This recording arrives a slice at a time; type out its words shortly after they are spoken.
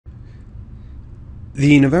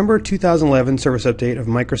The November 2011 service update of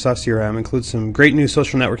Microsoft CRM includes some great new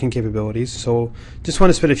social networking capabilities, so just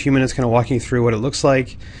want to spend a few minutes kind of walking you through what it looks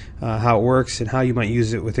like, how it works, and how you might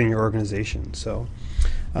use it within your organization. So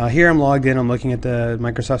here I'm logged in, I'm looking at the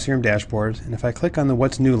Microsoft CRM dashboard, and if I click on the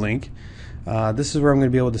What's New link, this is where I'm going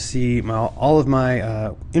to be able to see all of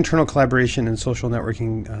my internal collaboration and social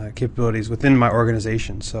networking capabilities within my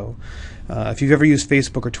organization. So if you've ever used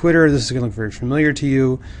Facebook or Twitter, this is going to look very familiar to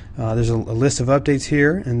you. There's a list of updates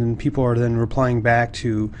here, and then people are then replying back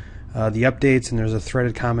to the updates, and there's a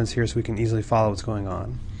threaded comments here so we can easily follow what's going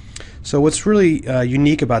on. So what's really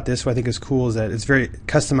unique about this, what I think is cool, is that it's very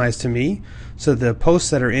customized to me. So the posts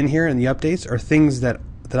that are in here and the updates are things that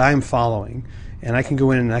I'm following. And I can go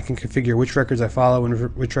in and I can configure which records I follow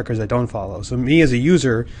and which records I don't follow. So me as a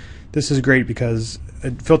user, this is great because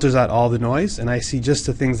it filters out all the noise, and I see just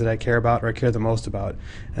the things that I care about or I care the most about.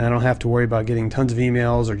 And I don't have to worry about getting tons of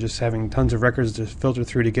emails or just having tons of records to filter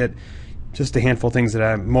through to get just a handful of things that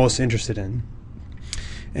I'm most interested in.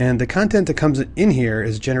 And the content that comes in here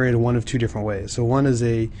is generated one of two different ways. So one is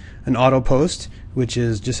an auto post, which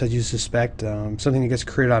is just as you suspect, something that gets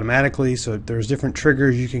created automatically. So there's different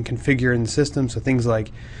triggers you can configure in the system. So things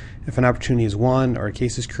like if an opportunity is won or a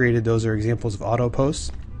case is created, those are examples of auto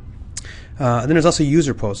posts. And then there's also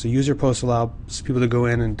user posts. So user posts allow people to go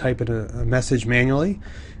in and type in a message manually,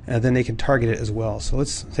 and then they can target it as well. So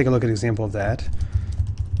let's take a look at an example of that.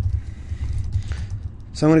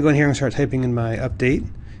 So I'm going to go in here and start typing in my update.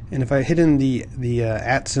 And if I hit in the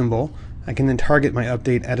 @ symbol, I can then target my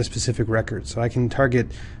update at a specific record. So I can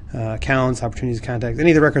target accounts, opportunities, contacts.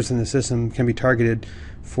 Any of the records in the system can be targeted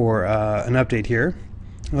for an update here.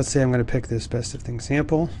 Let's say I'm going to pick this best of things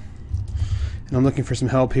sample, and I'm looking for some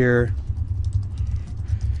help here.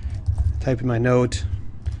 Type in my note,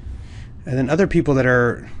 and then other people that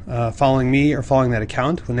are following me or following that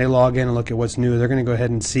account, when they log in and look at what's new, they're going to go ahead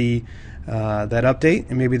and see that update,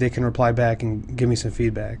 and maybe they can reply back and give me some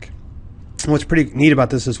feedback. And what's pretty neat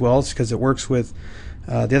about this as well is because it works with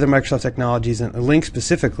the other Microsoft technologies, and a link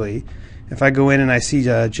specifically. If I go in and I see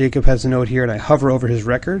Jacob has a note here and I hover over his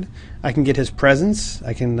record, I can get his presence,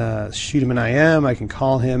 I can shoot him an IM, I can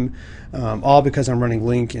call him, all because I'm running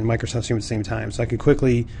link in Microsoft CRM at the same time. So I could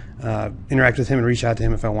quickly interact with him and reach out to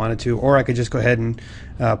him if I wanted to, or I could just go ahead and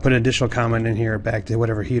put an additional comment in here back to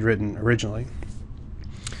whatever he had written originally.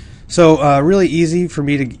 So really easy for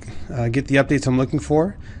me to get the updates I'm looking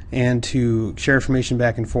for and to share information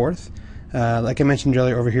back and forth. Like I mentioned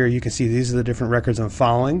earlier, over here you can see these are the different records I'm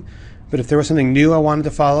following. But if there was something new I wanted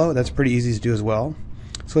to follow, that's pretty easy to do as well.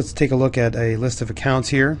 So let's take a look at a list of accounts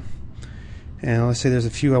here. And let's say there's a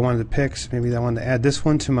few I wanted to pick. So maybe I wanted to add this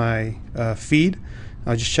one to my feed.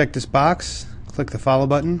 I'll just check this box, click the follow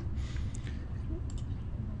button.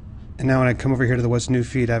 And now when I come over here to the What's New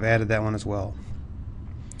feed, I've added that one as well.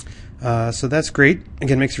 So that's great.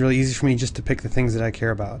 Again, it makes it really easy for me just to pick the things that I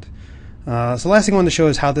care about. So the last thing I wanted to show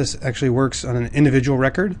is how this actually works on an individual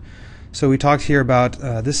record. So we talked here about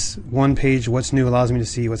this one page, What's New, allows me to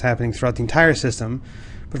see what's happening throughout the entire system.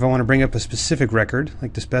 But if I want to bring up a specific record,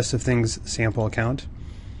 like this best of things sample account,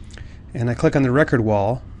 and I click on the record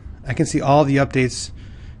wall, I can see all the updates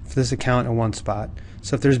for this account in one spot.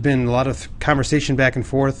 So if there's been a lot of conversation back and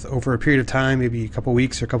forth over a period of time, maybe a couple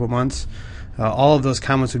weeks or a couple months, all of those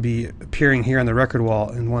comments would be appearing here on the record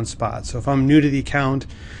wall in one spot. So if I'm new to the account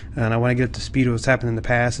and I want to get up to speed with what's happened in the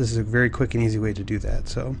past, this is a very quick and easy way to do that.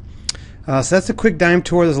 So that's a quick dime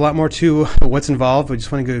tour. There's a lot more to what's involved, but I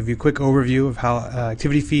just want to give you a quick overview of how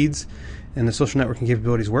activity feeds and the social networking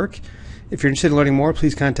capabilities work. If you're interested in learning more,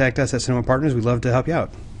 please contact us at Cinema Partners. We'd love to help you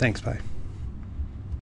out. Thanks. Bye.